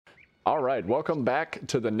All right, welcome back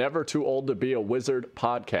to the Never Too Old to Be a Wizard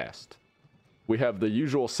podcast. We have the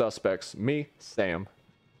usual suspects, me, Sam,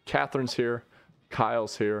 Catherine's here,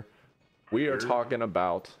 Kyle's here. We are talking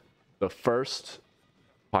about the first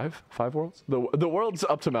five worlds? The worlds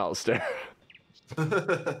up to Malice Stair.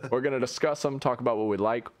 We're going to discuss them, talk about what we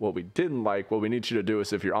like, what we didn't like. What we need you to do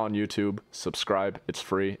is, if you're on YouTube, subscribe. It's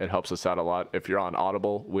free. It helps us out a lot. If you're on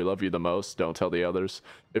Audible, we love you the most. Don't tell the others.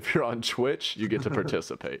 If you're on Twitch, you get to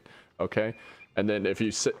participate. Okay? And then if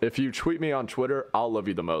you tweet me on Twitter, I'll love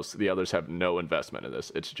you the most. The others have no investment in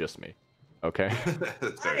this. It's just me. Okay?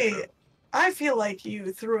 I feel like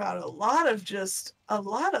you threw out a lot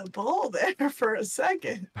of bull there for a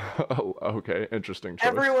second. Oh, okay. Interesting choice.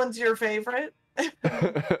 Everyone's your favorite?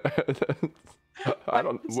 I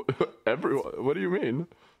don't. Everyone. What do you mean?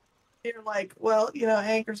 You're like, well,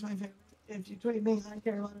 Anchor's my favorite. If you tweet me, I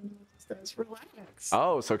care what anyone else does. Relax.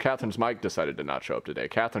 Oh, so Catherine's mic decided to not show up today.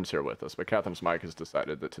 Catherine's here with us, but Catherine's mic has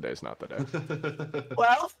decided that today's not the day.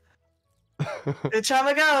 Well, bitch, I'm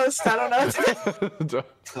a ghost. I don't know.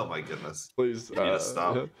 Oh my goodness. Please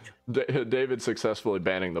stop. David successfully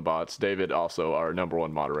banning the bots. David, also our number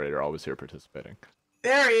one moderator, always here participating.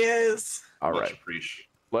 There he is. All right. Appreciate.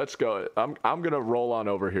 Let's go. I'm gonna roll on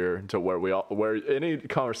over here to where any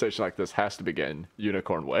conversation like this has to begin.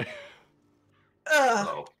 Unicorn Way.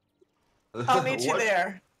 Oh. I'll meet you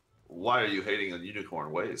there. Why are you hating on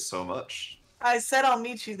Unicorn Ways so much? I said I'll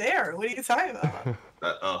meet you there. What are you talking about?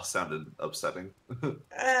 That sounded upsetting. It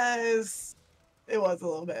was a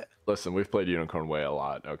little bit. Listen, we've played Unicorn Way a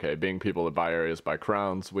lot. Okay, being people that buy areas by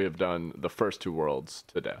crowns, we have done the first two worlds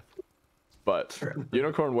to death. But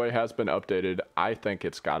Unicorn Way has been updated. I think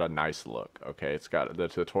it's got a nice look. Okay, the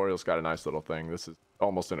tutorial's got a nice little thing. This is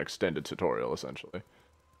almost an extended tutorial essentially.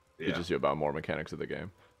 Yeah. Teaches you about more mechanics of the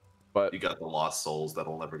game. But you got the lost souls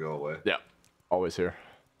that'll never go away. Yeah, always here,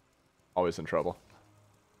 always in trouble.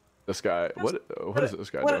 This guy, what is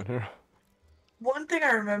this guy doing here? One thing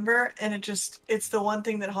I remember, and it's the one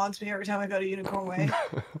thing that haunts me every time I go to Unicorn Way.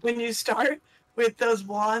 When you start with those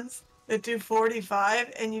wands that do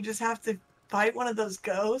 45 and you just have to fight one of those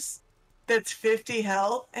ghosts that's 50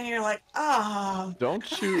 health, and you're like,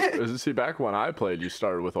 Don't you see, back when I played, you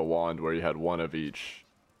started with a wand where you had one of each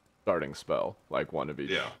starting spell, like one of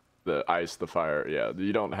each. Yeah. The ice, the fire, yeah.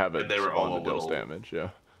 You don't have a wand that deals damage, yeah.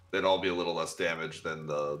 They'd all be a little less damage than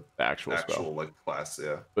the actual spell. like class,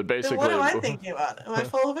 yeah. But basically, what am I thinking about? Am I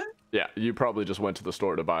full of it? Yeah, you probably just went to the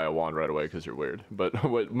store to buy a wand right away because you're weird. But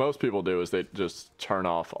what most people do is they just turn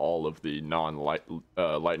off all of the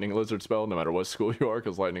lightning lizard spell, no matter what school you are,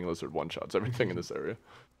 because lightning lizard one shots everything in this area,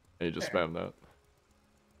 and you just spam that.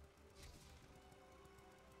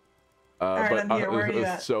 I'm here. Where are you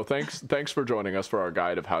at? So thanks for joining us for our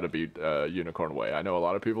guide of how to beat Unicorn Way. I know a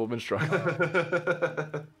lot of people have been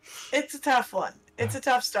struggling. It's a tough one. It's a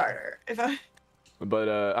tough starter.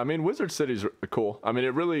 But I mean, Wizard City's cool. I mean,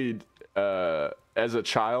 it really, as a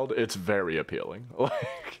child, it's very appealing.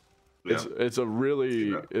 Like, yeah.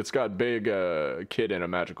 it's got big kid in a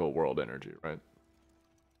magical world energy, right?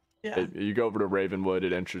 Yeah. You go over to Ravenwood,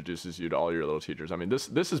 it introduces you to all your little teachers. I mean, this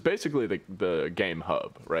is basically the game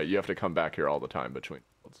hub, right? You have to come back here all the time between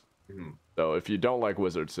worlds. Mm-hmm. So if you don't like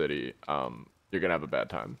Wizard City, you're gonna have a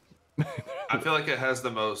bad time. I feel like it has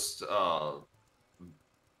the most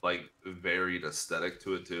varied aesthetic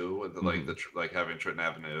to it too, with like having Trenton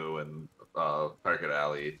Avenue and Parket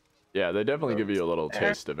Alley. Yeah, they definitely give you a little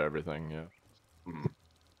taste of everything. Yeah. Mm-hmm.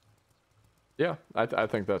 Yeah, I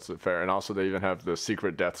think that's fair. And also, they even have the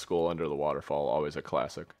secret death school under the waterfall, always a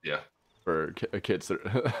classic. Yeah. For kids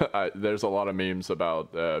that there's a lot of memes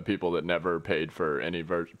about people that never paid for any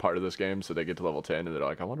part of this game, so they get to level 10 and they're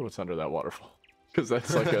like, I wonder what's under that waterfall, because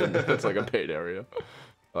that's like a paid area.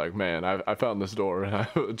 Like, man, I found this door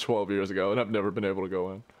 12 years ago and I've never been able to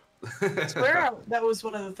go in. I swear that was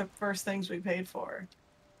one of the first things we paid for.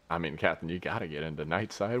 I mean, Catherine, you gotta get into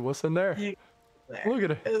Nightside. What's in there? Look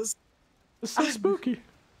at it. It's so spooky.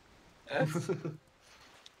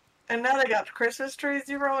 And now they got Christmas trees.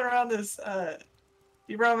 You roaming around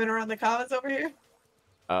the commons over here?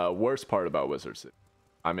 Worst part about Wizard City.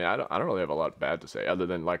 I mean, I don't really have a lot bad to say, other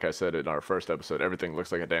than, like I said in our first episode, everything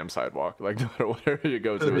looks like a damn sidewalk. Like, no matter where you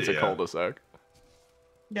go to, it's a cul-de-sac.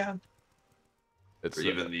 Yeah. It's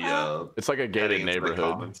even it's like a gated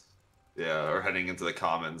neighborhood. Yeah, or heading into the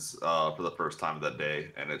commons for the first time of that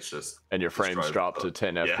day, and it's just... And your frames drop to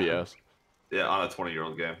 10 FPS. Yeah, on a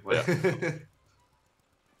 20-year-old game. Yeah.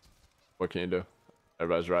 What can you do?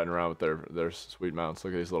 Everybody's riding around with their sweet mounts.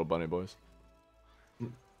 Look at these little bunny boys.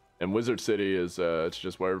 And Wizard City is it's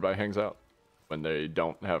just where everybody hangs out when they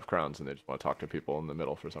don't have crowns and they just want to talk to people in the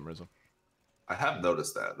middle for some reason. I have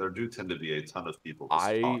noticed that there do tend to be a ton of people. Just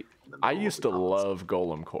I talking in the middle of used the to comments. love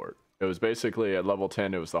Golem Court. It was basically at level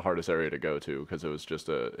 10. It was the hardest area to go to because it was just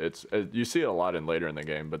you see it a lot in later in the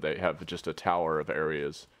game, but they have just a tower of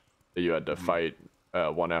areas that you had to fight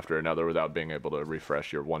one after another without being able to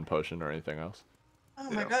refresh your one potion or anything else. Oh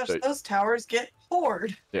my Yeah. gosh, So- those towers get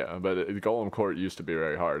poured. Yeah, but Golem Court used to be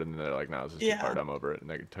very hard, and they're like, "No, this is too Yeah. hard. I'm over it," and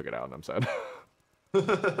they took it out, and I'm sad.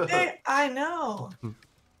 Hey, I know.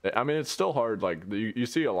 I mean, it's still hard. Like you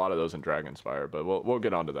see a lot of those in Dragonspire, but we'll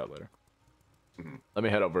get onto that later. Mhm. Let me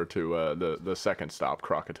head over to the second stop,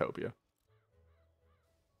 Krokotopia.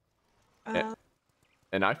 Uh,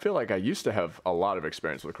 And I feel like I used to have a lot of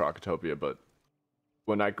experience with Krokotopia, but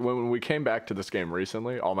when we came back to this game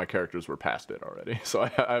recently, all my characters were past it already. So I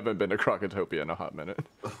haven't been to Krokotopia in a hot minute.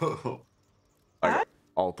 Like,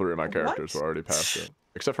 all three of my characters were already past it,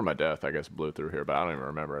 except for my death. I guess blew through here, but I don't even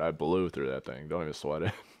remember it. I blew through that thing. Don't even sweat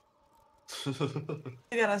it.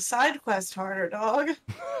 you got a side quest harder, dog.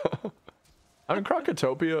 I mean,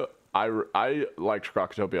 Krokotopia, I liked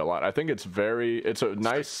Krokotopia a lot. I think it's a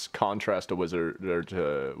nice contrast to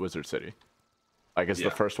Wizard City. Like it's Yeah.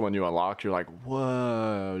 the first one you unlock, you're like,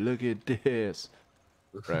 whoa, look at this.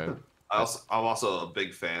 Right. I'm also a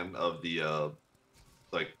big fan of the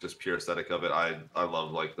like just pure aesthetic of it. I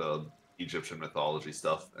love like the Egyptian mythology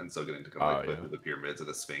stuff, and so getting to kind of like Oh, go yeah. through the pyramids and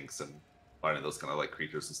the Sphinx and finding those kind of like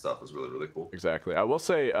creatures and stuff is really, really cool. Exactly. I will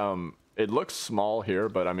say, it looks small here,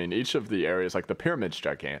 but I mean, each of the areas, like the pyramid's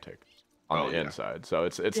gigantic on Oh, the yeah. inside, so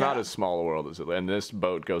it's not Yeah. as small a world as it. And this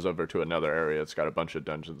boat goes over to another area. It's got a bunch of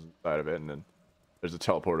dungeons inside of it, and then there's a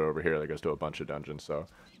teleporter over here that goes to a bunch of dungeons. So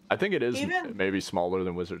I think it is Even- maybe smaller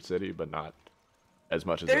than Wizard City, but not as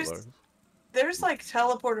much as it There's- looks. There's like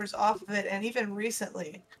teleporters off of it, and even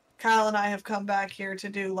recently, Kyle and I have come back here to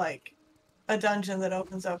do like a dungeon that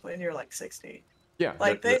opens up when you're like 60. Yeah.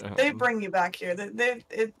 Like they- they bring you back here.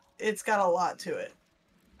 It's got a lot to it.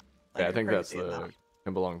 Yeah, I Like a think that's crazy the amount.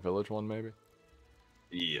 Kimbalong Village one, maybe.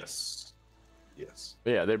 Yes. Yes.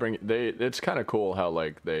 But yeah, it's kind of cool how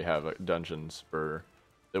like they have dungeons where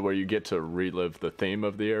you get to relive the theme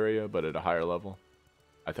of the area, but at a higher level.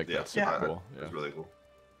 I think Yeah. that's super Yeah. cool. Yeah. It's really cool.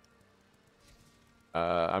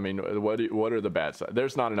 I mean, what are the bad sides?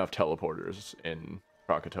 There's not enough teleporters in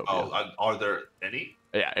Krokotopia. Oh, are there any?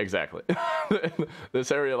 Yeah, exactly.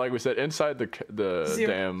 This area, like we said, inside the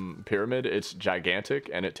Zero. damn pyramid, it's gigantic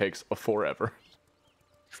and it takes forever.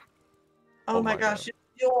 Oh, Oh my my gosh,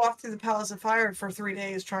 you'll walk through the Palace of Fire for 3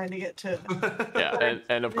 days trying to get to. Yeah,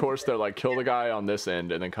 and of course they're like kill the guy on this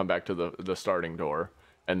end and then come back to the starting door,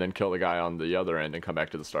 and then kill the guy on the other end and come back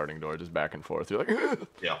to the starting door, just back and forth. You're like,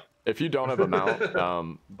 Yeah. if you don't have a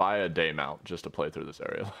mount, buy a day mount just to play through this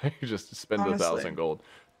area. Like, just spend Honestly. 1,000 gold.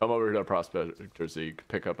 Come over to Prospector Zeke,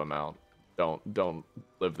 pick up a mount. Don't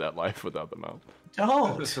live that life without the mount.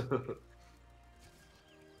 Don't.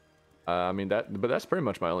 I mean but that's pretty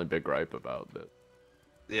much my only big gripe about it.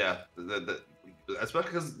 Yeah,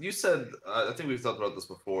 especially because you said I think we've talked about this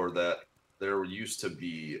before that there used to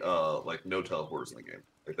be like no teleporters in the game.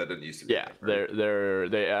 Like that didn't used to be. Yeah,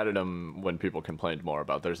 they added them when people complained more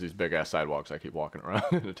about there's these big ass sidewalks I keep walking around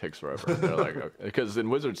and it takes forever. They're like, okay. Because in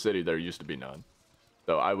Wizard City there used to be none.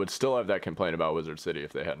 So I would still have that complaint about Wizard City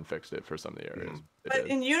if they hadn't fixed it for some of the areas. They But did.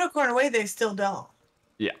 in Unicorn Way, they still don't.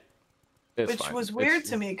 Yeah. It's Which fine. was weird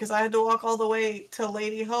to me because I had to walk all the way to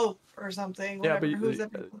Lady Hope or something. Yeah, Whatever. but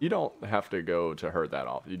Who's you don't have to go to her that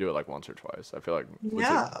often. You do it like once or twice. I feel like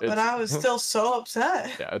Yeah, but I was still so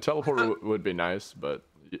upset. Yeah, a teleporter would be nice, but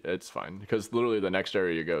it's fine because literally the next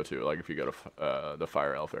area you go to, like if you go to the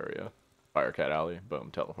Fire Elf area, Fire Cat Alley, boom,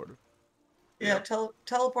 teleporter. Yeah,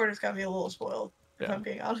 teleporters got me a little spoiled. If Yeah, I'm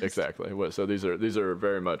being honest. Exactly. So these are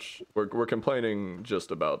very much we're complaining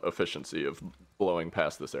just about efficiency of blowing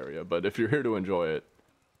past this area, but if you're here to enjoy it,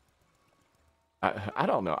 I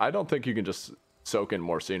don't know. I don't think you can just soak in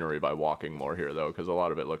more scenery by walking more here though, because a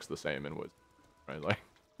lot of it looks the same in Wood, right? Like.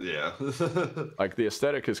 Yeah. Like the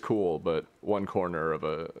aesthetic is cool, but one corner of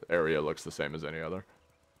a area looks the same as any other.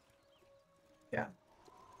 Yeah.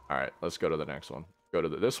 All right, let's go to the next one.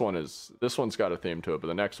 This one's got a theme to it, but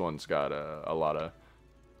the next one's got a lot of.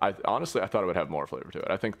 Honestly, I thought it would have more flavor to it.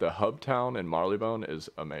 I think the hub town in Marleybone is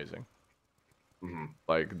amazing. Mhm.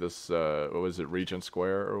 Like this, what was it, Regent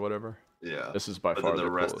Square or whatever? Yeah. This is by But far then the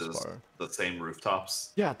the rest coolest is part. the same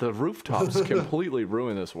rooftops. Yeah, the rooftops completely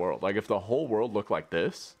ruin this world. Like if the whole world looked like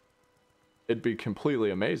this, it'd be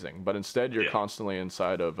completely amazing. But instead, you're Yeah. constantly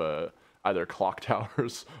inside of either clock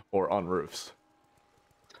towers or on roofs.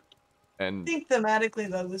 I And think thematically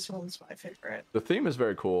though, this one's my favorite. the theme is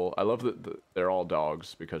very cool. I love that they're all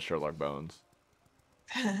dogs because Sherlock Bones.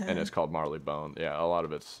 and it's called Marley Bone. Yeah, a lot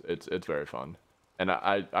of it's very fun. And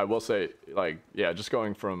I will say, like, yeah, just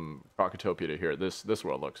going from Crocotopia to here, this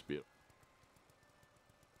world looks beautiful.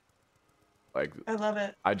 Like, I love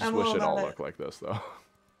it. I just I'm wish all it all about looked like this though.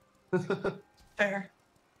 Fair.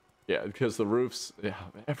 Yeah, because the roofs, yeah,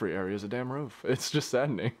 every area is a damn roof. It's just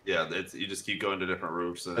saddening. Yeah, it's you just keep going to different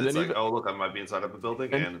roofs, and And it's then like, even- oh look, I might be inside of a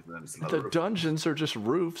building, and then it's another The roof. dungeons are just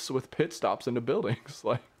roofs with pit stops into buildings.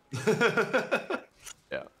 Like,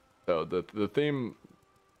 yeah. So the theme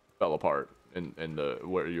fell apart in the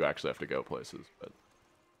where you actually have to go places, but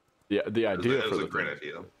the idea it for was the a great theme-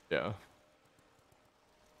 idea. Yeah.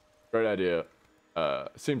 Great idea.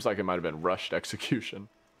 Seems like it might have been rushed execution.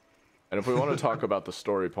 And if we want to talk about the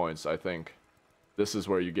story points, I think this is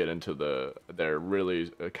where you get into they're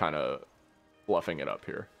really kind of fluffing it up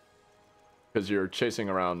here. Because you're chasing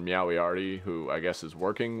around Meowiarty, who I guess is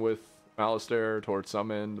working with Malastare towards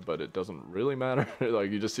some end, but it doesn't really matter.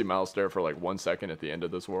 Like, you just see Malastare for like 1 second at the end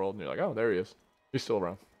of this world, and you're like, oh, there he is. He's still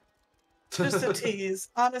around. Just a tease.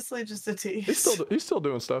 Honestly, just a tease. He's still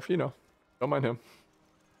doing stuff, you know. Don't mind him.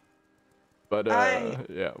 But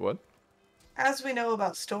yeah, what? As we know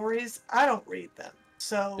about stories, I don't read them.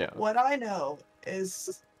 So Yeah. what I know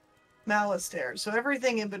is Malastare. So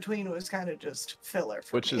everything in between was kind of just filler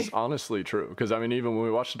for Which me. is honestly true, because I mean, even when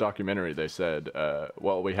we watched the documentary, they said,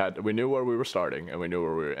 well, we knew where we were starting and we knew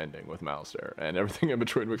where we were ending with Malastare, and everything in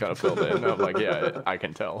between we kind of filled in. I'm like, yeah, I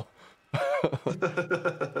can tell.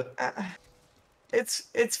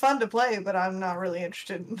 It's fun to play, but I'm not really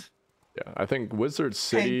interested in. Yeah, I think Wizard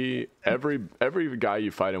City, every guy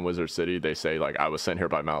you fight in Wizard City, they say like, I was sent here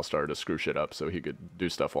by Malastare to screw shit up so he could do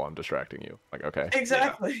stuff while I'm distracting you. Like, okay.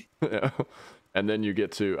 Exactly. Yeah. And then you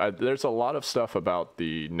get to there's a lot of stuff about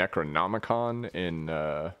the Necronomicon in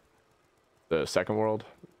the second world,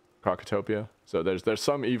 Crocotopia. So there's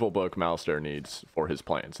some evil book Malastare needs for his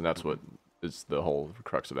plans, and that's what is the whole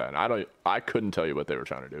crux of that. And I couldn't tell you what they were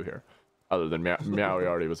trying to do here, other than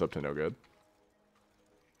Meowiarty was up to no good.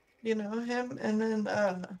 You know him, and then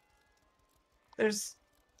is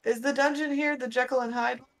the dungeon here the Jekyll and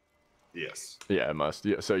Hyde? Yes. Yeah, it must.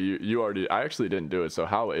 Yeah. So you already. I actually didn't do it. So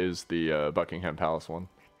how is the Buckingham Palace one?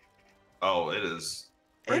 Oh, it is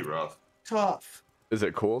pretty It's rough. tough. Is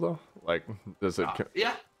it cool though? Like, does it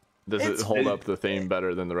Yeah, does it it's- hold up the theme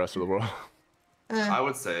better than the rest of the world? I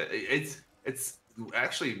would say it's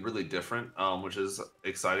actually really different, which is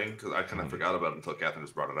exciting because I kind of forgot about it until Catherine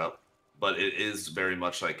just brought it up. But it is very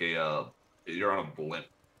much like you're on a blimp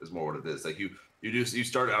is more what it is. Like you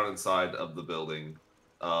start out inside of the building,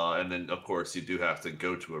 and then of course you do have to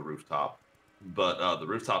go to a rooftop. But the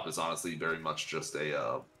rooftop is honestly very much just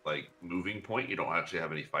a like moving point. You don't actually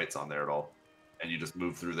have any fights on there at all, and you just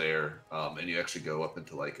move through there, and you actually go up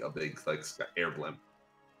into like a big like air blimp,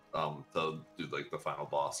 to do like the final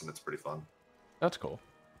boss, and it's pretty fun. That's cool.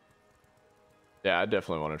 Yeah, I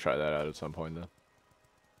definitely want to try that out at some point then.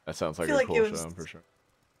 That sounds like feel a like cool it was- show for sure.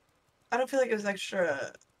 I don't feel like it was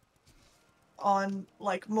extra on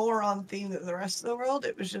like more on theme than the rest of the world.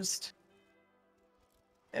 It was just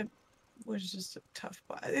a tough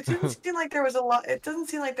buy. It didn't seem like there was a lot. It doesn't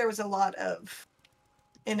seem like there was a lot of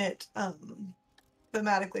in it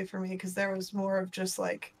thematically for me, because there was more of just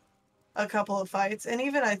like a couple of fights, and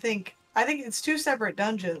even I think it's 2 separate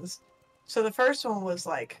dungeons. So the first one was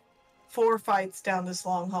like 4 fights down this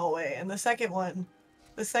long hallway, and the second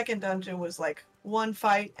dungeon was like 1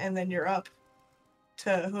 fight, and then you're up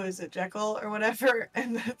to who is it, Jekyll or whatever,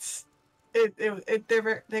 and that's it.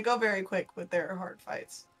 They go very quick with their hard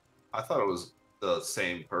fights. I thought it was the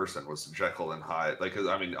same person, was Jekyll and Hyde. Like, 'cause,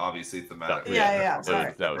 I mean, obviously thematically, Yeah, it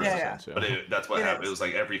sorry. That would Yeah, make yeah. sense. Yeah. But that's what It happened. is. It was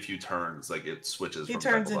like every few turns, like it switches. He from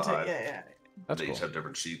turns Jekyll into to Hyde. yeah. That's They cool. each have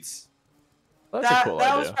different sheets. That's that a cool that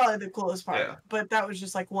idea. was probably the coolest part. Yeah. But that was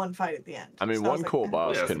just like 1 fight at the end. I mean, So one was cool like,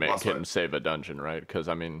 boss Yeah, it's can the boss can fight. save a dungeon, right? Because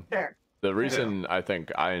I mean, Fair. the reason I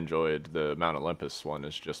think I enjoyed the Mount Olympus one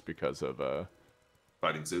is just because of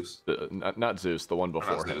Fighting Zeus. not Zeus, the one Or not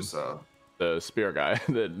before him, Zeus, the spear guy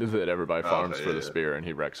that everybody Oh, farms okay, for the yeah. spear, and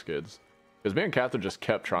he wrecks kids. Because me and Catherine just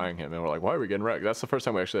kept trying him, and we're like, why are we getting wrecked? That's the first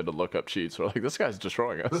time we actually had to look up cheats. We're like, this guy's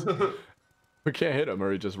destroying us. We can't hit him,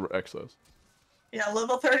 or he just wrecks us. Yeah,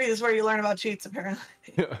 level 30 is where you learn about cheats, apparently.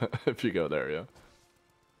 If you go there, yeah.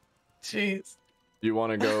 Jeez. You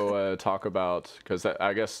want to go talk about, because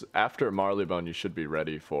I guess after Marleybone you should be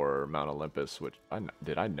ready for Mount Olympus, which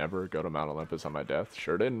did I never go to Mount Olympus on my death?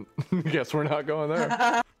 Sure didn't. Guess we're not going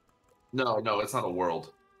there. No, it's not a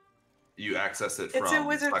world. You access it from. It's in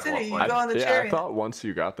Wizard Cyclops City. You Planet. go on the I chariot. thought once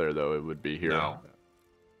you got there though it would be here. No.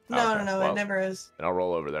 No, Okay, no, well, it never is. And I'll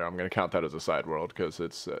roll over there. I'm gonna count that as a side world because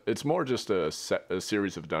it's more just a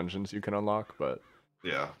series of dungeons you can unlock. But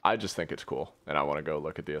Yeah. I just think it's cool, and I want to go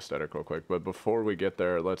look at the aesthetic real quick. But before we get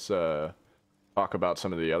there, let's talk about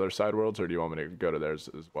some of the other side worlds, or do you want me to go to theirs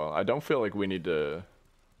as well? I don't feel like we need to.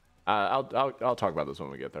 I'll talk about this when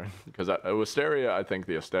we get there, because Wisteria, I think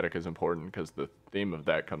the aesthetic is important because the theme of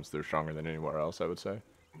that comes through stronger than anywhere else, I would say.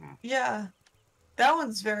 Yeah, that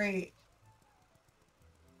one's that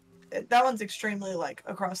one's extremely like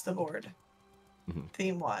across the board,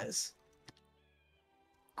 theme wise.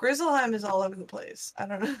 Grizzleheim is all over the place. I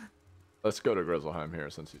don't know. Let's go to Grizzleheim here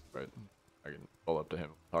since he's right. I can pull up to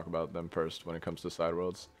him. Talk about them first when it comes to side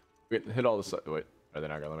worlds. Hit all the wait. Are they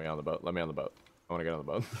not gonna let me on the boat? Let me on the boat. I want to get on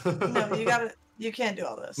the boat. No, you can't do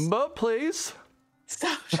all this. Boat, please.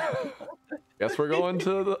 Stop. Guess we're going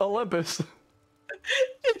to the Olympus.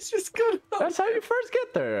 It's just good. That's how you first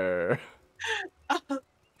get there.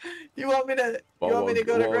 You want me to? You want me to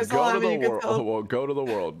go to Grizzleheim? Well, go to the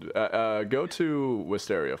world. Go to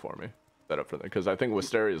Wisteria for me. Set up for that, because I think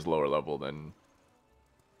Wisteria is lower level than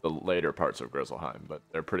the later parts of Grizzleheim, but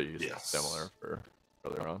they're pretty similar for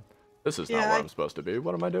earlier on. This is not where I'm supposed to be.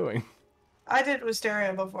 What am I doing? I did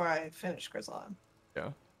Wisteria before I finished Grizzleheim. Yeah,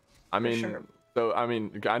 I mean, sure. So I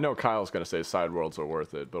mean, I know Kyle's gonna say side worlds are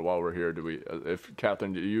worth it, but while we're here, if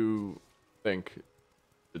Catherine, do you think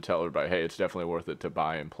to tell everybody, hey, it's definitely worth it to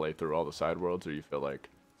buy and play through all the side worlds, or you feel like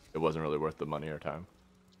it wasn't really worth the money or time?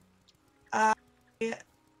 Oh,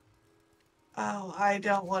 I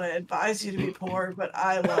don't want to advise you to be poor, but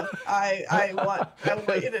I want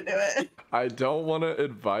you to do it. I don't want to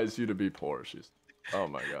advise you to be poor. Oh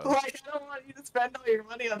my god. Like, I don't want you to spend all your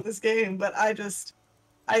money on this game, but I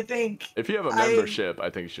think if you have a membership, I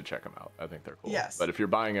think you should check them out. I think they're cool. Yes. But if you're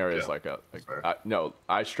buying areas no,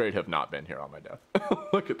 I straight have not been here on my death.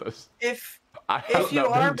 Look at this. If you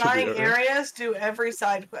are buying areas, do every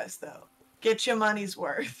side quest though. Get your money's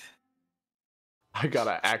worth. I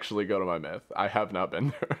gotta actually go to my myth. I have not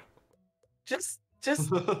been there. Just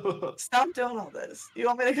stop doing all this. You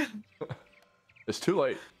want me to go? It's too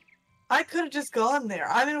late. I could have just gone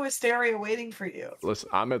there. I'm in Wisteria waiting for you. Listen,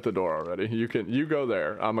 I'm at the door already. You go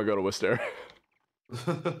there. I'm gonna go to Wisteria.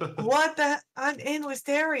 What the? I'm in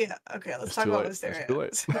Wisteria. Okay, let's talk about Wisteria.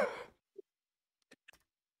 It's too late.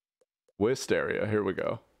 Wisteria. Here we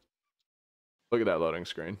go. Look at that loading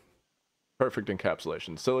screen. Perfect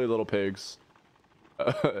encapsulation. Silly little pigs.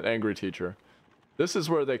 An angry teacher. This is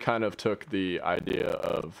where they kind of took the idea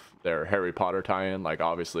of their Harry Potter tie-in. Like,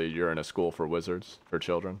 obviously, you're in a school for wizards, for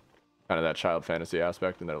children. Kind of that child fantasy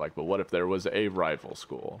aspect. And they're like, but what if there was a rival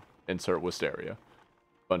school? Insert Wisteria.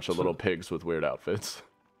 Bunch of little pigs with weird outfits.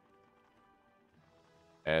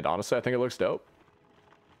 And honestly, I think it looks dope.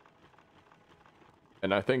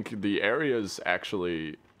 And I think the areas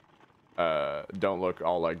actually don't look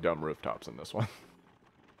all like dumb rooftops in this one.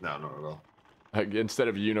 No, not at all. Like, instead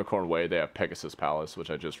of Unicorn Way, they have Pegasus Palace, which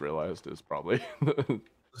I just realized is probably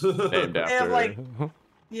named after.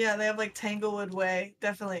 They have like Tanglewood Way.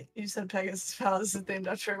 Definitely, you said Pegasus Palace is named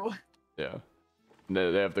after one. Yeah, and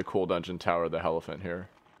they have the cool dungeon tower, the Elephant here.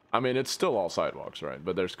 I mean, it's still all sidewalks, right?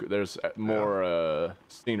 But there's more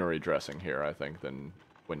scenery dressing here, I think, than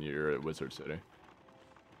when you're at Wizard City.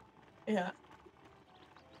 Yeah.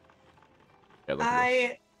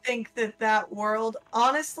 I think that world,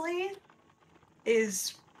 honestly,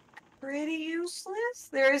 is pretty useless.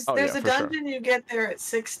 There's a dungeon you get there at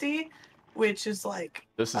 60, which is like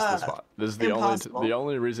this is the spot. This is the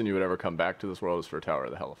only reason you would ever come back to this world is for Tower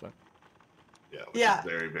of the Elephant. Yeah, is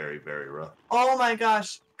very, very, very rough. Oh my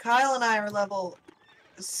gosh, Kyle and I are level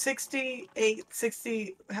 68,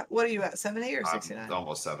 60. What are you at? 70 or 69?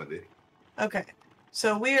 Almost 70. Okay,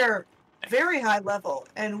 so we are very high level,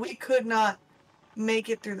 and we could not make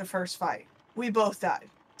it through the first fight. We both died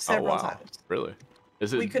several times. Really?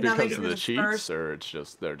 Is it because of the cheats, or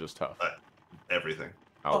they're just tough? Everything.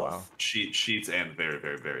 Oh both. wow. Cheats and very,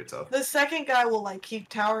 very, very tough. The second guy will like keep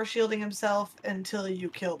tower shielding himself until you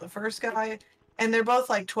kill the first guy, and they're both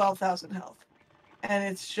like 12,000 health, and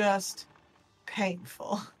it's just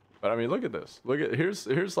painful. But I mean, look at this.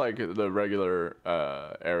 Here's like the regular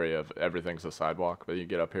area of everything's a sidewalk, but you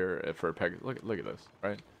get up here for Peg. Look at this,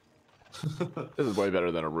 right? This is way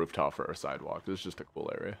better than a rooftop or a sidewalk. This is just a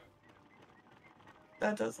cool area.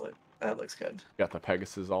 That looks good. Got the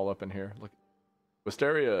Pegasus all up in here. Look,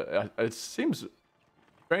 Wisteria. It seems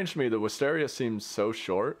strange to me that Wisteria seems so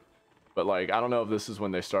short, but like I don't know if this is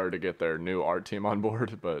when they started to get their new art team on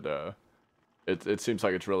board, but it seems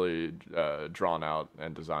like it's really drawn out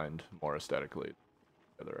and designed more aesthetically.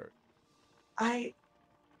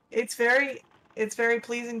 It's very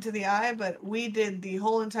pleasing to the eye, but we did the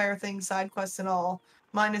whole entire thing, side quests and all,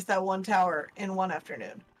 minus that one tower, in one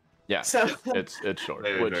afternoon. Yeah, So it's short,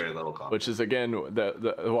 Very, very little content. which is again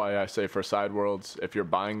the why I say for side worlds, if you're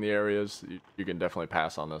buying the areas, you can definitely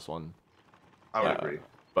pass on this one. I would agree.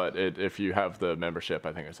 But if you have the membership,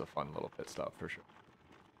 I think it's a fun little pit stop for sure.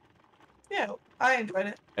 yeah, I enjoyed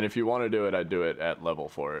it. And if you want to do it, I'd do it at level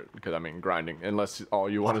for it, because I mean grinding. Unless all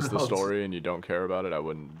you want is the story and you don't care about it, I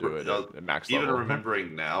wouldn't do it at max Even level.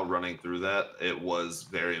 remembering now, running through that, it was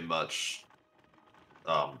very much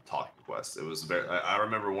talking quests. It was very. I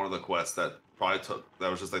remember one of the quests that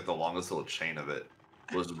was just like the longest little chain of it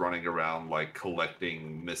was running around like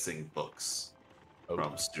collecting missing books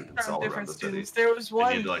from students From all around different the students. city. There was And you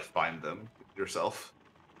one. had to like find them yourself.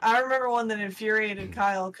 I remember one that infuriated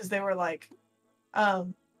Kyle because they were like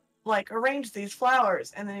arrange these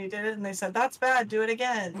flowers, and then he did it, and they said that's bad. Do it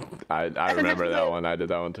again. I remember that one. I did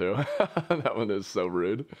that one too. That one is so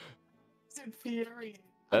rude. It's infuriating.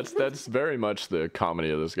 That's very much the comedy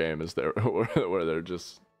of this game, is there where they're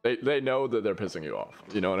just they know that they're pissing you off.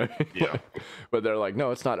 You know what I mean? Yeah. But they're like,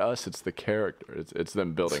 no, it's not us. It's the character. It's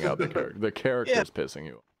them building out the character. The character's pissing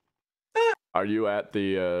you off. Are you at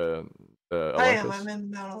the Olympus? I am. I'm in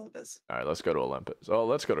Mount Olympus. All right, let's go to Olympus. Oh,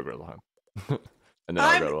 let's go to Grizzleheim. And then I'll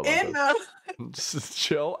I'm go to in Olympus. Mount. Just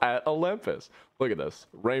chill at Olympus. Look at this.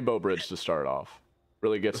 Rainbow Bridge to start off.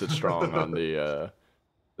 Really gets it strong on the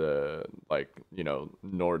like, you know,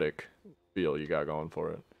 Nordic feel you got going for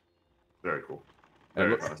it. Very cool. And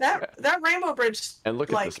Very look, fun. That rainbow bridge. and look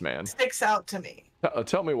at like, this man. sticks out to me.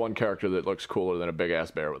 Tell me one character that looks cooler than a big ass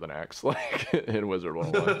bear with an axe, like in Wizard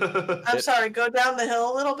 101. I'm sorry. Go down the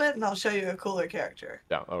hill a little bit, and I'll show you a cooler character.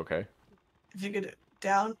 Yeah, okay. If you could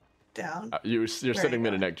down. You're sitting you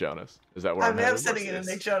mid go. Nick Jonas. Is that where I'm I'm headed? sitting in a Yes.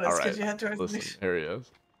 Nick Jonas. All right. Could you head towards Listen, Nick? here he is.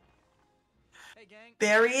 Hey gang,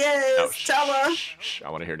 There he is. Oh, Tell him. shh. I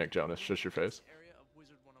want to hear Nick Jonas. Shush your face. area of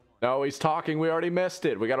Wizard 101. No, he's talking. We already missed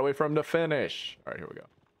it. We gotta wait for him to finish. All right, here we go.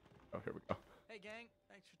 Oh, here we go. Hey gang,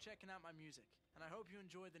 thanks for checking out my music, and I hope you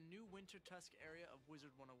enjoy the new Winter Tusk area of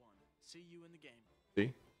Wizard 101. See you in the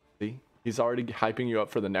game. See, he's already hyping you up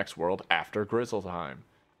for the next world after Grizzleheim.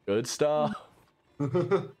 Good stuff.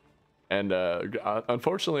 And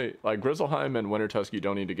unfortunately, like Grizzleheim and Winter Tusk, you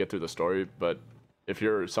don't need to get through the story. But if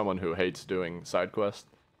you're someone who hates doing side quests,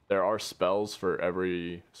 there are spells for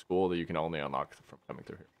every school that you can only unlock from coming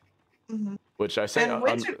through here. Mhm. Which I say, And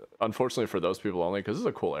Winter- unfortunately for those people only, because it's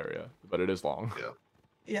a cool area, but it is long. Yeah.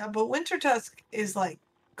 Yeah, but Winter Tusk is like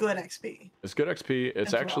good XP. It's good XP. It's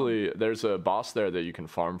As well. actually there's a boss there that you can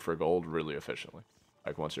farm for gold really efficiently,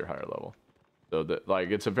 like once you're higher level. So that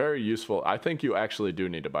like it's a very useful. I think you actually do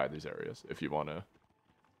need to buy these areas if you want to.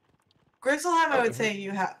 Grizzleheim, I Okay. would say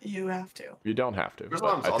you have to. You don't have to. but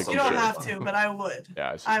Grizzleheim's I think also You you don't should. have to, but I would.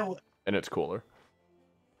 Yeah, it's, I would. and it's cooler.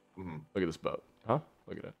 Mhm. Look at this boat, huh?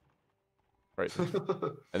 Look at it. Right.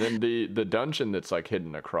 And then the dungeon that's like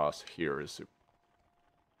hidden across here is super.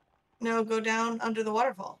 No, go down under the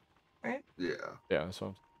waterfall. Yeah. Yeah,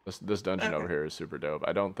 so this dungeon over Okay. here is super dope.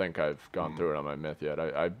 I don't think I've gone Mhm. through it on my myth yet.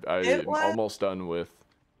 I'm It was- almost done with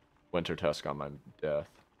Winter Tusk on my death.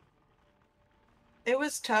 It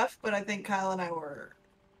was tough, but I think Kyle and I were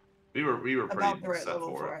We were pretty about the right set level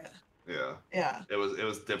for for it. it. Yeah. Yeah. It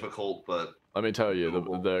was difficult, but Let me tell you,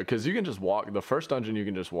 Doable. the because you can just walk the first dungeon. You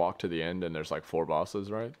can just walk to the end, and there's like 4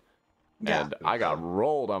 bosses, right? Yeah. And I got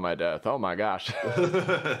rolled on my death. Oh my gosh. I Kyle could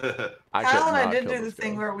and I not did kill do the this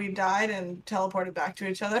thing guy. where we died and teleported back to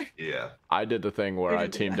each other. yeah. I did the thing where We I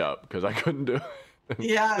did do teamed that. up because I couldn't do it.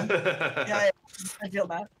 Yeah. Yeah. I feel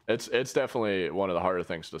that. It's definitely one of the harder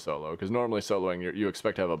things to solo because normally soloing you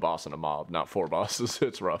expect to have a boss and a mob, not 4 bosses.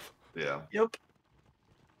 It's rough. Yeah. Yep.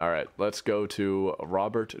 All right, let's go to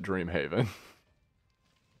Robert Dreamhaven.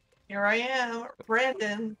 Here I am,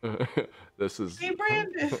 Brandon. This is Hey,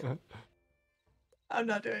 Brandon. I'm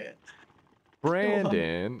not doing it.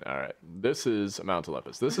 Brandon. All right, this is Mount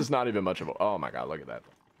Olympus. This is not even much of a. Oh my God, look at that.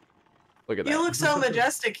 Look at that. You look so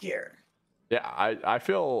majestic here. Yeah, I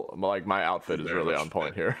feel like my outfit is Very really much on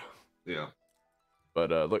point fit. here. Yeah.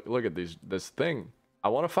 But look at this thing. I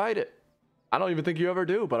want to fight it. I don't even think you ever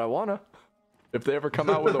do, but I wanna. If they ever come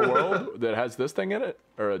out with a world that has this thing in it,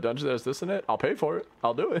 or a dungeon that has this in it, I'll pay for it.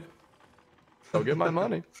 I'll do it. I'll get my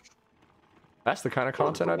money. That's the kind of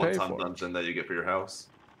content I pay one-time for. dungeon that you get for your house.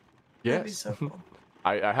 That'd be Yes. so cool.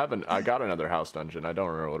 I haven't. I got another house dungeon. I don't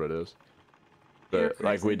remember what it is. You're But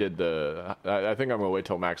like we crazy. did the. I think I'm gonna wait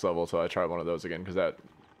till max level till I try one of those again because that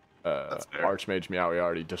That's fair. Archmage Meowie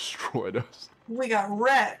already destroyed us. We got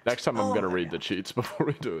wrecked. Next time I'm Oh gonna my read the God. cheats before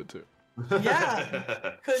we do it too.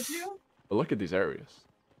 Yeah. Could you? But look at these areas.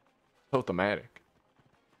 So thematic.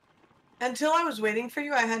 Until I was waiting for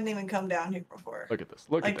you, I hadn't even come down here before. Look at this.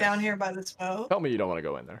 Look Like at down this. here by the smoke. Tell me you don't want to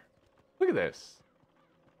go in there. Look at this.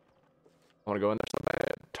 I want to go in there so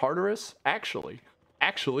bad. Tartarus? Actually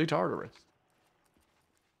Tartarus.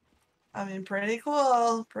 I mean, pretty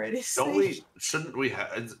cool. Pretty Don't sweet. shouldn't we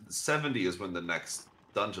have 70 is when the next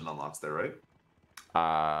dungeon unlocks there, right?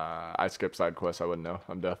 I skipped side quests. I wouldn't know.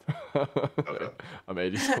 I'm deaf. Okay. I'm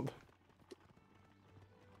 80 something.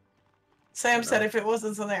 Sam said if it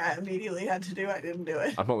wasn't something I immediately had to do, I didn't do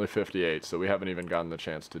it. I'm only 58, so we haven't even gotten the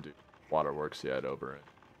chance to do waterworks yet over it.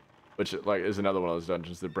 Which like is another one of those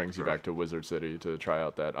dungeons that brings you back to Wizard City to try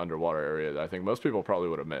out that underwater area that I think most people probably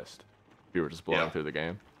would have missed if you were just blowing through the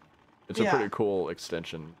game. It's a pretty cool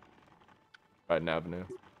extension. Right, Avenue.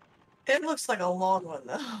 It looks like a long one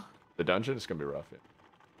though. The dungeon is gonna be rough. Yeah.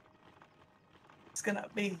 It's gonna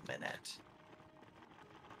be a minute.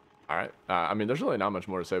 All right. I mean, there's really not much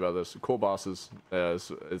more to say about this. Cool bosses.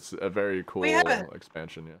 It's a very cool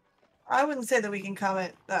expansion. Yeah. I wouldn't say that we can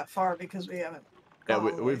comment that far because we haven't. Yeah,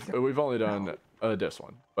 we've only done this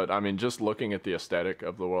one, but I mean, just looking at the aesthetic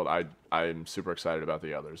of the world, I'm super excited about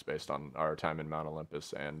the others based on our time in Mount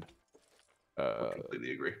Olympus and I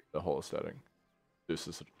completely agree. The whole aesthetic. Zeus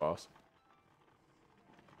is such a boss.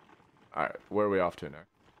 All right, where are we off to next?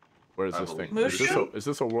 Where is this thing? Is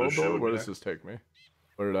this a world door? Where does this take me?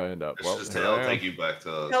 Where did I end up? Well, I'll take you back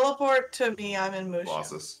to teleport to me. I'm in Mushu.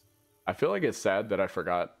 Bosses. I feel like it's sad that I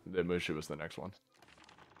forgot that Mushu was the next one.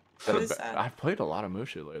 I've played a lot of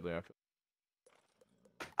Mushu lately.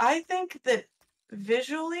 I think that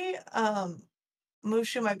visually,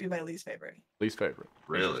 Mushu might be my least favorite. Least favorite.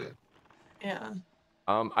 Really? Yeah.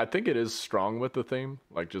 I think it is strong with the theme,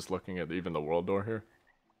 like just looking at even the world door here.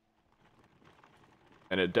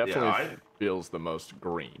 And it definitely feels the most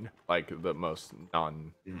green, like the most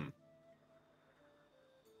non.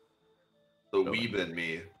 The weeb in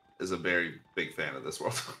me is a very big fan of this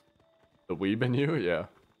world. The weeb in you, yeah.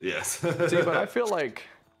 Yes. See, but I feel like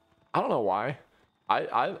I don't know why.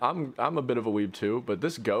 I'm a bit of a weeb too, but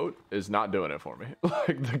this goat is not doing it for me.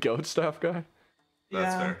 Like the goat stuff guy.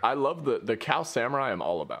 That's fair. I love the cow samurai. I'm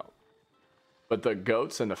all about, but the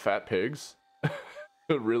goats and the fat pigs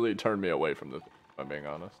really turned me away from the. If I'm being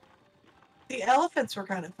honest. The elephants were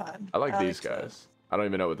kind of fun. I like these guys. I don't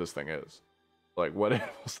even know what this thing is. Like what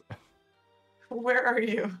animals? Where are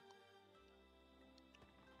you?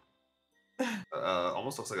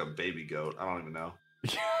 Almost looks like a baby goat. I don't even know.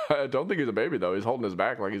 I don't think he's a baby though. He's holding his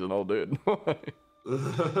back like he's an old dude.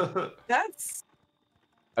 That's.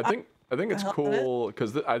 I think it's cool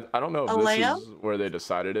because I don't know if this is where they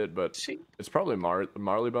decided it, but it's probably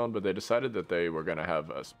Marleybone. But they decided that they were gonna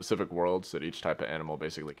have specific worlds that each type of animal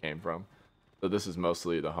basically came from. So this is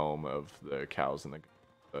mostly the home of the cows and the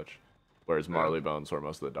such, whereas Marleybone's where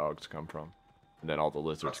most of the dogs come from, and then all the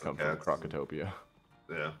lizards come from Crocotopia.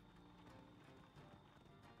 Yeah.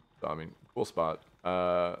 So, I mean, cool spot.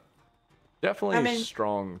 Definitely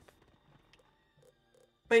strong.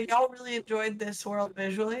 But y'all really enjoyed this world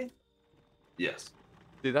visually? Yes.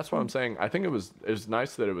 See, that's what I'm saying. I think it was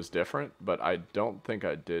nice that it was different, but I don't think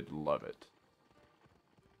I did love it.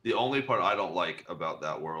 The only part I don't like about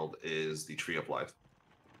that world is the Tree of Life.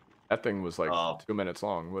 That thing was like 2 minutes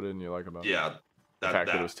long. What didn't you like about it? Yeah. The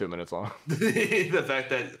fact that it was 2 minutes long. The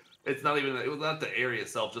fact that it was not the area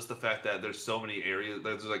itself, just the fact that there's so many areas.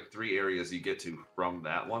 There's like 3 areas you get to from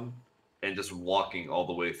that one, and just walking all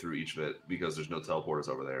the way through each of it because there's no teleporters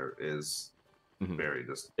over there is very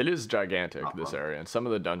just. It is gigantic, this area, and some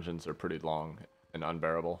of the dungeons are pretty long and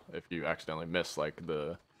unbearable if you accidentally miss like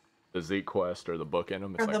the Zeke quest or the book in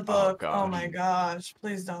them. It's or the book. Oh my gosh!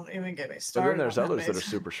 Please don't even get me started. But then there's others that are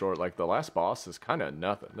super short. Like the last boss is kind of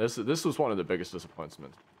nothing. This was one of the biggest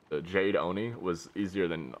disappointments. The Jade Oni was easier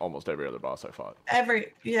than almost every other boss I fought.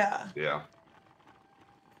 Yeah.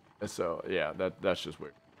 And so yeah, that's just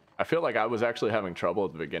weird. I feel like I was actually having trouble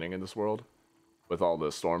at the beginning of this world with all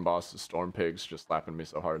the storm bosses, storm pigs just slapping me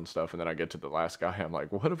so hard and stuff. And then I get to the last guy, I'm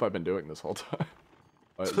like, what have I been doing this whole time?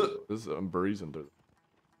 I'm breezing through.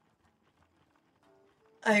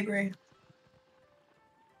 I agree.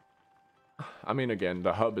 I mean, again,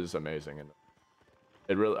 the hub is amazing, and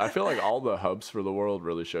it really. I feel like all the hubs for the world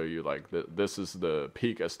really show you like this is the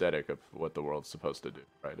peak aesthetic of what the world's supposed to do,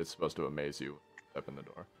 right? It's supposed to amaze you, step in the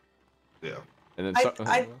door. Yeah. And then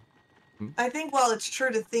I think while it's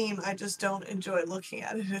true to theme, I just don't enjoy looking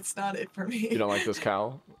at it. It's not it for me. You don't like this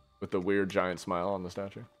cow with the weird giant smile on the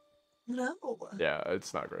statue? No. Yeah,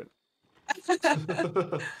 it's not great.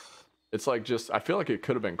 It's like I feel like it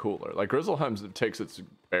could have been cooler. Like Grizzleheim takes its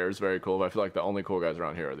bears very cool, but I feel like the only cool guys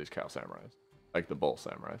around here are these cow samurais. Like the bull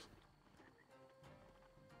samurais.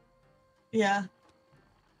 Yeah.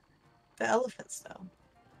 The elephants, though.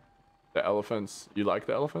 The elephants, you like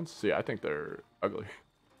the elephants? See, I think they're ugly.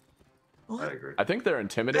 I agree. I think they're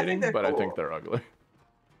intimidating, they're but I cool. think they're ugly.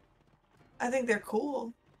 I think they're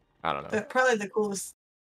cool. I don't know. They're probably the coolest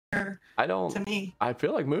I don't. to me. I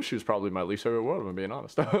feel like Mushu's probably my least favorite world, if I'm being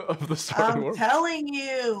honest, of the starting I'm world. telling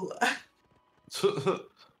you.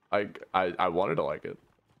 I wanted to like it,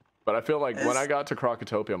 but I feel like when I It's- got to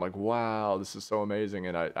Krokotopia, I'm like, wow, this is so amazing,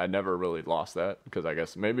 and I never really lost that because I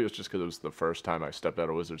guess maybe it was just because it was the first time I stepped out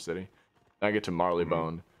of Wizard City. And I get to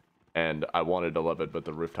Marleybone, and I wanted to love it, but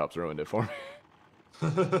the rooftops ruined it for me.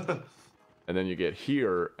 And then you get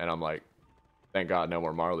here, and I'm like, thank God, no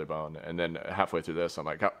more Marleybone. And then halfway through this, I'm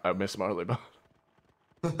like, I miss Marleybone.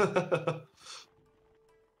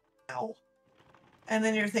 Ow. And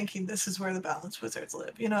then you're thinking, this is where the Balanced Wizards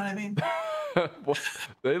live. You know what I mean? Well,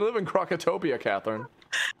 they live in Krokotopia, Catherine,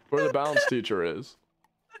 where the balance teacher is.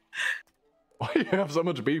 Why do you have so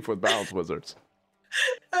much beef with balance wizards?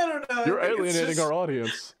 I don't know. I You're think it's alienating just- our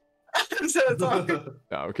audience. I'm so sorry.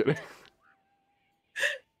 No, I'm kidding.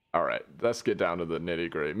 All right, let's get down to the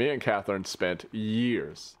nitty gritty. Me and Catherine spent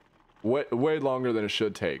years, way longer than it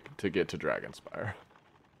should take to get to Dragonspire.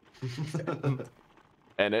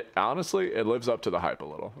 And it honestly, it lives up to the hype a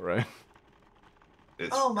little, right? It's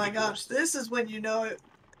Oh my pretty cool. gosh, this is when you know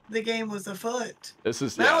the game was afoot. This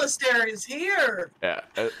is Malistaire is here. yeah.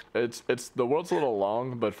 It's the world's a little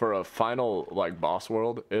long, but for a final like boss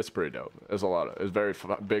world, it's pretty dope. It's very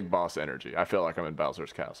big boss energy. I feel like I'm in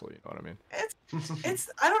Bowser's castle. You know what I mean? It's.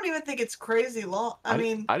 I don't even think it's crazy long. I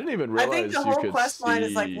mean, I didn't even I realize think the you whole could quest line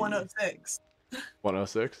is like see 106.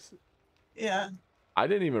 106. Yeah. I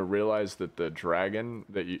didn't even realize that the dragon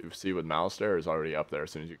that you see with Malistaire is already up there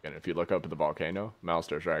as soon as you can. If you look up at the volcano,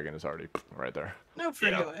 Malistaire's dragon is already right there. No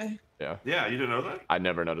freaking Yeah. way. Yeah. Yeah, you didn't know that? I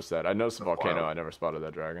never noticed that. I noticed the Oh, volcano. wow. I never spotted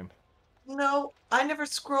that dragon. No, I never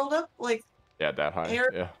scrolled up like Yeah, that high.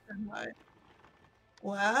 Air- Yeah.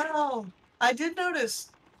 Wow. I did notice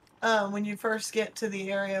when you first get to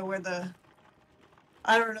the area where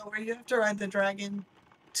I don't know, where you have to ride the dragon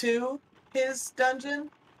to his dungeon.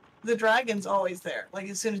 The dragon's always there. Like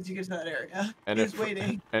as soon as you get to that area, And he's if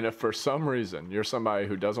waiting. and if for some reason you're somebody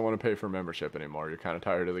who doesn't want to pay for membership anymore, you're kind of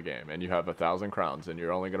tired of the game, and you have 1,000 crowns, and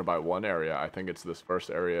you're only going to buy one area. I think it's this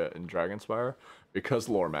first area in Dragonspire, because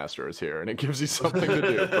Lore Master is here, and it gives you something to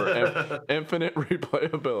do for infinite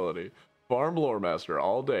replayability. Farm Lore Master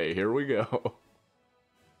all day. Here we go.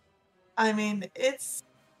 I mean,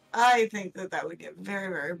 I think that would get very,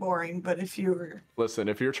 very boring. But if you were, Listen,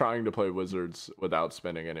 if you're trying to play Wizards without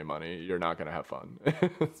spending any money, you're not going to have fun.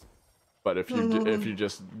 But if you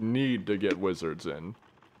just need to get Wizards in,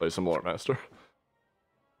 play some Lore Master.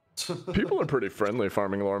 People are pretty friendly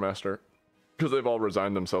farming Lore Master because they've all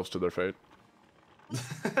resigned themselves to their fate.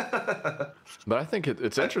 But I think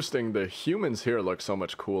it's interesting. The humans here look so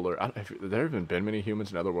much cooler. Have there even been many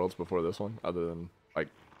humans in other worlds before this one, other than like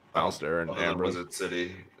Alistair and Other than Ambrose? Wizard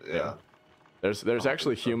City. Yeah. Yeah. There's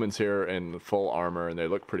actually humans here in full armor, and they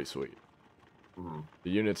look pretty sweet. Mhm. The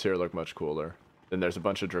units here look much cooler. Then there's a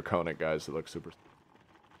bunch of draconic guys that look super.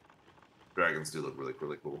 Dragons do look really,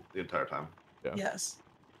 really cool the entire time. Yeah. yes,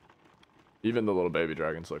 Even the little baby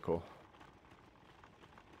dragons look cool.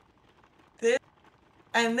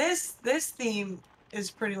 and this theme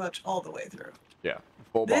is pretty much all the way through. Yeah,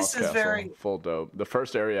 full This boss is castle, very- full dope. The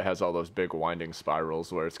first area has all those big winding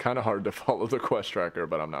spirals where it's kind of hard to follow the quest tracker,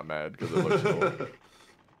 but I'm not mad because it looks cool.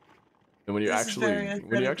 And when you This is very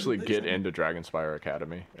actually get aesthetically into Dragonspire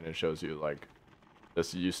Academy, and it shows you like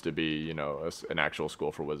this used to be, you know, an actual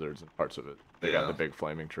school for wizards, and parts of it they got Yeah. the big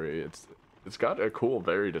flaming tree. It's got a cool,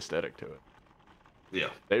 varied aesthetic to it. Yeah.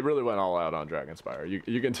 They really went all out on Dragonspire.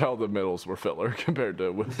 You can tell the middles were filler compared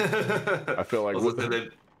to. I feel like I was gonna say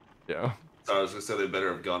yeah. so I was gonna say they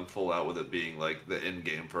better have gone full out with it being like the end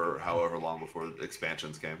game for however long before the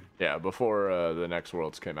expansions came. Yeah, before the next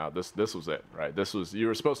worlds came out, this was it, right? This was, you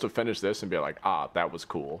were supposed to finish this and be like, that was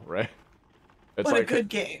cool, right? It's What like a good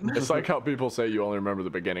game. it's like how people say you only remember the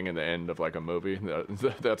beginning and the end of like a movie.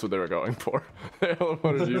 That's what they were going for. They only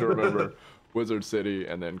wanted you to remember Wizard City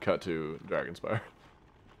and then cut to Dragonspire.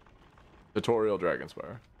 Tutorial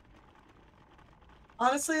Dragonspire.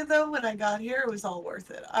 Honestly, though, when I got here, it was all worth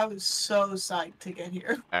it. I was so psyched to get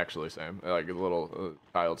here. Actually, Sam, like a little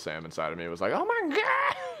child Sam inside of me was like, "Oh my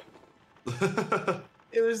god!"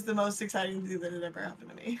 It was the most exciting thing that had ever happened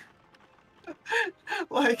to me.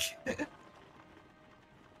 Like,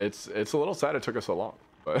 It's a little sad it took us so long,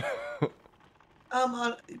 but.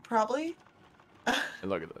 probably. And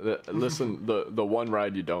look at that. Listen, the one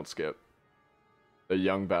ride you don't skip. The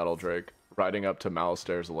young Battle Drake riding up to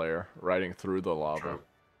Malistaire's lair, riding through the lava. True.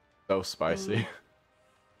 So spicy.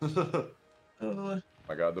 Oh,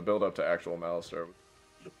 My god, the build up to actual Malistaire.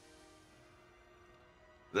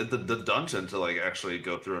 The dungeon to like actually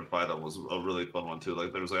go through and fight them was a really fun one too.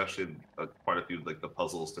 Like there was actually quite a few like the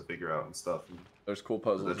puzzles to figure out and stuff. And There's cool it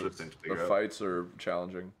was puzzles. interesting to The figure out. fights are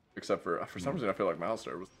challenging, except for some reason I feel like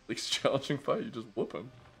Mouser was the least challenging fight. You just whoop him.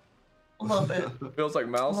 A little bit. It feels like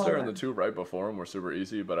Mouser and the it. two right before him were super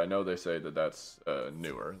easy, but I know they say that that's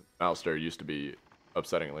newer. Mouser used to be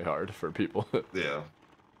upsettingly hard for people. Yeah.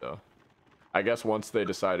 So, I guess once they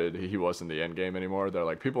decided he wasn't the end game anymore, they're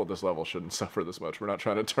like, people at this level shouldn't suffer this much. We're not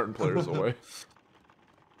trying to turn players away.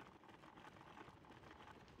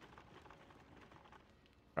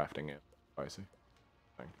 Crafting it, spicy.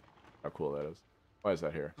 How cool that is. Why is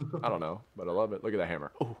that here? I don't know, but I love it. Look at that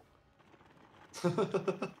hammer. Oh.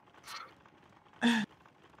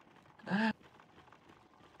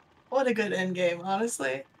 What a good end game,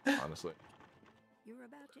 honestly. Honestly. You're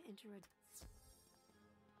about to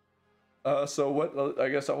enter So what? I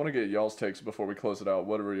guess I want to get y'all's takes before we close it out.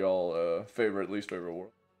 What are y'all favorite, least favorite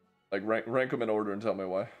world? Like rank them in order and tell me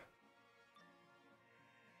why.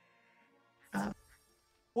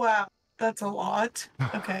 Wow, that's a lot.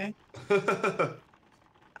 Okay.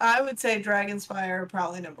 I would say Dragonspire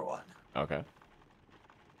probably number 1. Okay.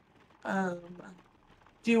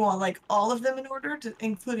 Do you want like all of them in order,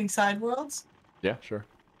 including side worlds? Yeah, sure.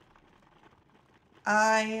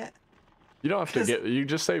 I You don't have to 'Cause- get. You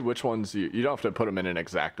just say which ones you. You don't have to put them in an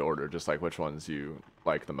exact order. Just like which ones you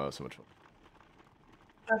like the most and which ones.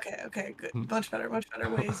 okay, good. Much better, way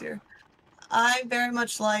easier. I very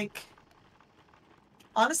much like,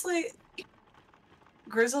 honestly,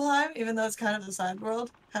 Grizzleheim, even though it's kind of a side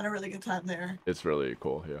world, had a really good time there. It's really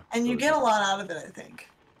cool. Yeah. And you Really get a cool. lot out of it, I think.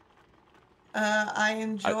 I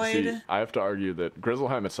enjoyed. I have to argue that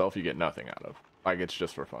Grizzleheim itself you get nothing out of. Like it's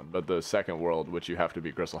just for fun. But the second world, which you have to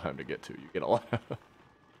beat Grizzleheim to get to, you get a lot.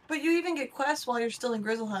 But you even get quests while you're still in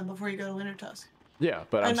Grizzleheim before you go to Wintertusk. Yeah,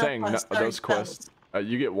 but I'm not saying quests, those sorry, quests.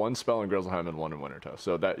 You get one spell in Grizzleheim and one in Wintertusk.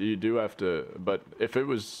 So that you do have to. But if it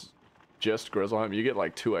was just Grizzleheim, you get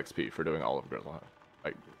like 2 XP for doing all of Grizzleheim.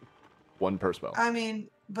 Like 1 per spell. I mean,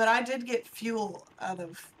 but I did get fuel out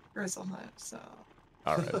of Grizzleheim, so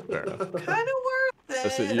All right, fair enough. kind of worth it.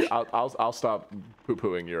 Listen, I'll stop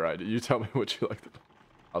poo-pooing your idea. You tell me what you like.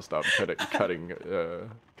 I'll stop cutting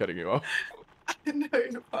you off. No,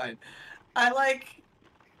 you're fine. I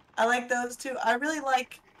like those two. I really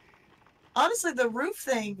like, honestly, the roof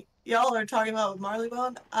thing y'all are talking about with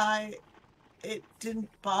Marleybone. It didn't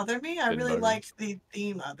bother me. I Didn't really bother you. liked the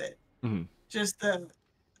theme of it. Mhm. Just the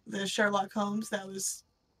Sherlock Holmes, that was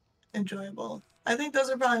enjoyable. I think those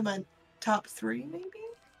are probably my top 3, maybe.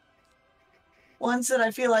 Ones that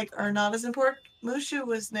I feel like are not as important. Mushu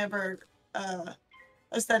was never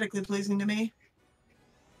aesthetically pleasing to me.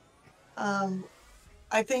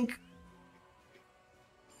 I think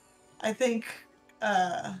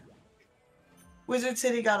Wizard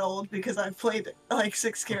City got old because I played like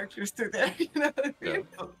 6 characters through there. You know what I mean?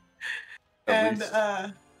 Yeah. At And least.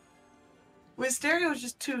 Wisteria was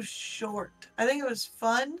just too short. I think it was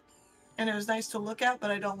fun, and it was nice to look at,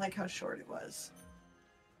 but I don't like how short it was.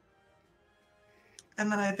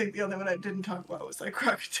 And then I think the only one I didn't talk about was like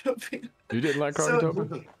Krokotopia. You didn't like So-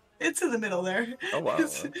 Krokotopia? It's in the middle there. Oh, wow.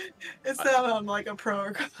 It's not on like a pro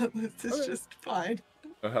or con list. It's Okay. just fine.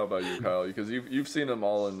 How about you, Kyle? Because you've seen them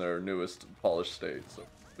all in their newest polished state. So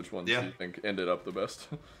which ones Yeah. do you think ended up the best?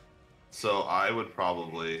 So I would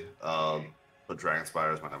probably put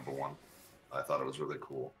Dragonspire as my number 1. I thought it was really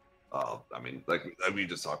cool. I mean, like we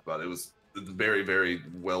just talked about, it was very, very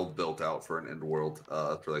well built out for an end world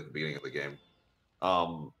for like the beginning of the game.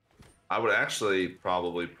 I would actually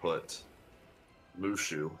probably put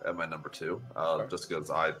Mushu at my number 2, just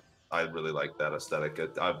because I really like that aesthetic.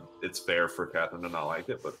 It's fair for Catherine to not like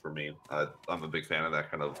it, but for me, I'm a big fan of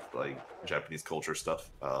that kind of like Japanese culture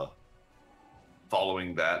stuff.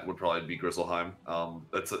 Following that would probably be Grizzleheim.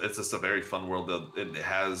 It's just a very fun world. It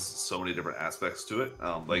has so many different aspects to it.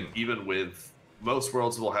 Like even with most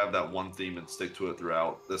worlds will have that one theme and stick to it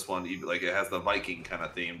throughout. This one, even like it has the Viking kind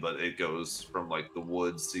of theme, but it goes from like the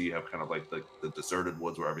woods. So you have kind of like the deserted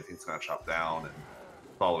woods where everything's kind of chopped down, and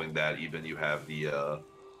following that, even you have the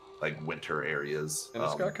like winter areas. And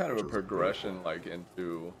it's got kind of a which is really progression cool. like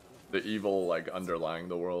into the evil like underlying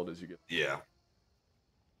the world as you get. Yeah.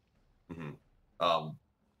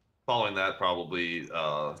 Following that, probably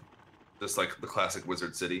just like the classic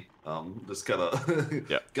Wizard City. Just gotta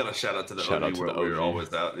Yeah. gotta shout out to the Shout OG out to where the we were OG.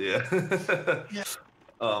 always out. Yeah. Yeah.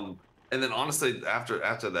 And then honestly,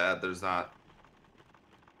 after that, there's not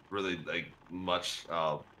really like much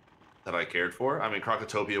that I cared for. I mean,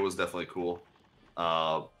 Krokotopia was definitely cool,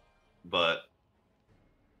 but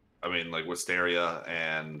I mean, like Wisteria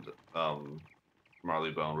and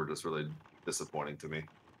Marleybone were just really disappointing to me.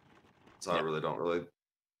 so I really don't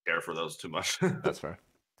care for those too much. That's fair.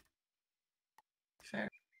 Fair.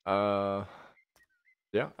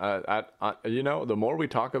 Yeah. I you know, the more we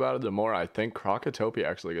talk about it, the more I think Krokotopia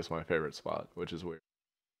actually gets my favorite spot, which is weird.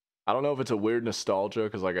 I don't know if it's a weird nostalgia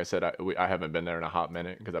because, like I said, I haven't been there in a hot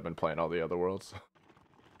minute because I've been playing all the other worlds.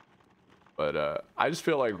 But I just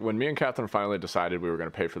feel like when me and Catherine finally decided we were going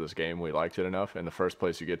to pay for this game, we liked it enough, and the first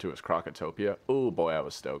place you get to is Krokotopia. Oh boy, I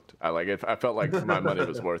was stoked. I felt like my money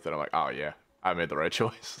was worth it. I'm like, oh yeah, I made the right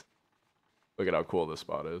choice. Look at how cool this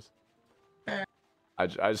spot is. I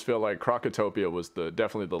just feel like Krokotopia was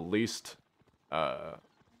definitely the least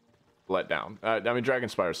let down. I mean,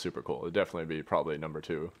 Dragonspire is super cool. It'd definitely be probably number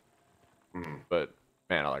 2. But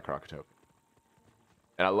man, I like Krokotopia.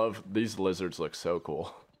 And I love these lizards. Look so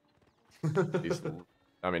cool.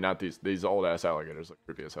 I mean, not these old ass alligators look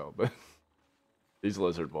creepy as hell, but these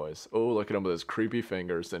lizard boys. Oh, look at him with his creepy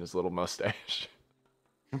fingers and his little mustache.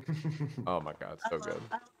 Oh my god, so good.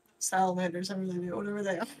 Salamanders, I really do, whatever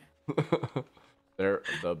they are. They're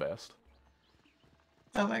the best.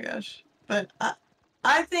 Oh my gosh. But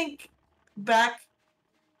I think back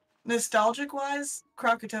nostalgic wise,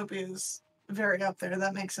 Krokotopia is very up there.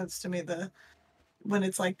 That makes sense to me. When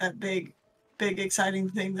it's like that big exciting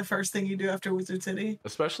thing, the first thing you do after Wizard City.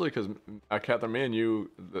 Especially because Catherine, me and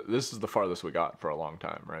you, this is the farthest we got for a long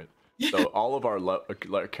time, right? So all of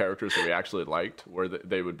our characters that we actually liked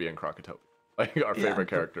they would be in Krokotopia. Like our favorite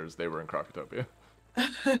characters, they were in Krokotopia.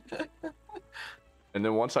 And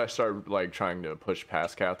then once I started like trying to push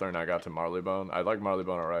past Catherine, I got to Marleybone. I like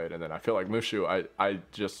Marleybone alright, and then I feel like Mushu, I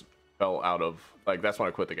just fell out of, like, that's when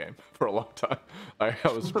I quit the game for a long time. I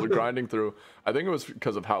was grinding through. I think it was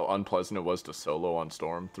because of how unpleasant it was to solo on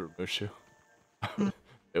Storm through Mushu.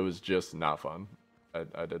 It was just not fun.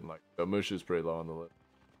 I didn't like it. So Mushu's pretty low on the list.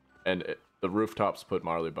 And the rooftops put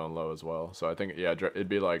Marleybone low as well. So I think, yeah, it'd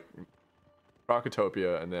be like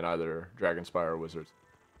Krokotopia and then either Dragonspire or Wizards.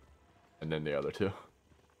 And then the other 2.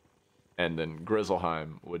 And then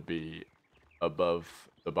Grizzleheim would be above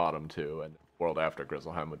the bottom 2, and World After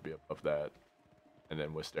Grizzleheim would be above that. And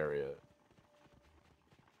then Wisteria.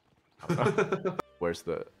 Where's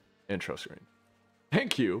the intro screen?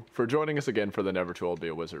 Thank you for joining us again for the Never Too Old to Be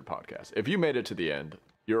a Wizard podcast. If you made it to the end,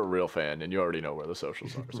 you're a real fan, and you already know where the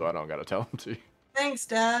socials are, so I don't gotta tell them to you. Thanks,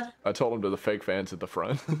 Dad. I told them to the fake fans at the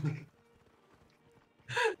front.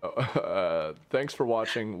 Thanks for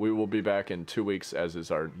watching. We will be back in 2 weeks, as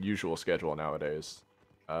is our usual schedule nowadays.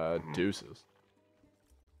 Deuces.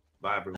 Bye, everyone.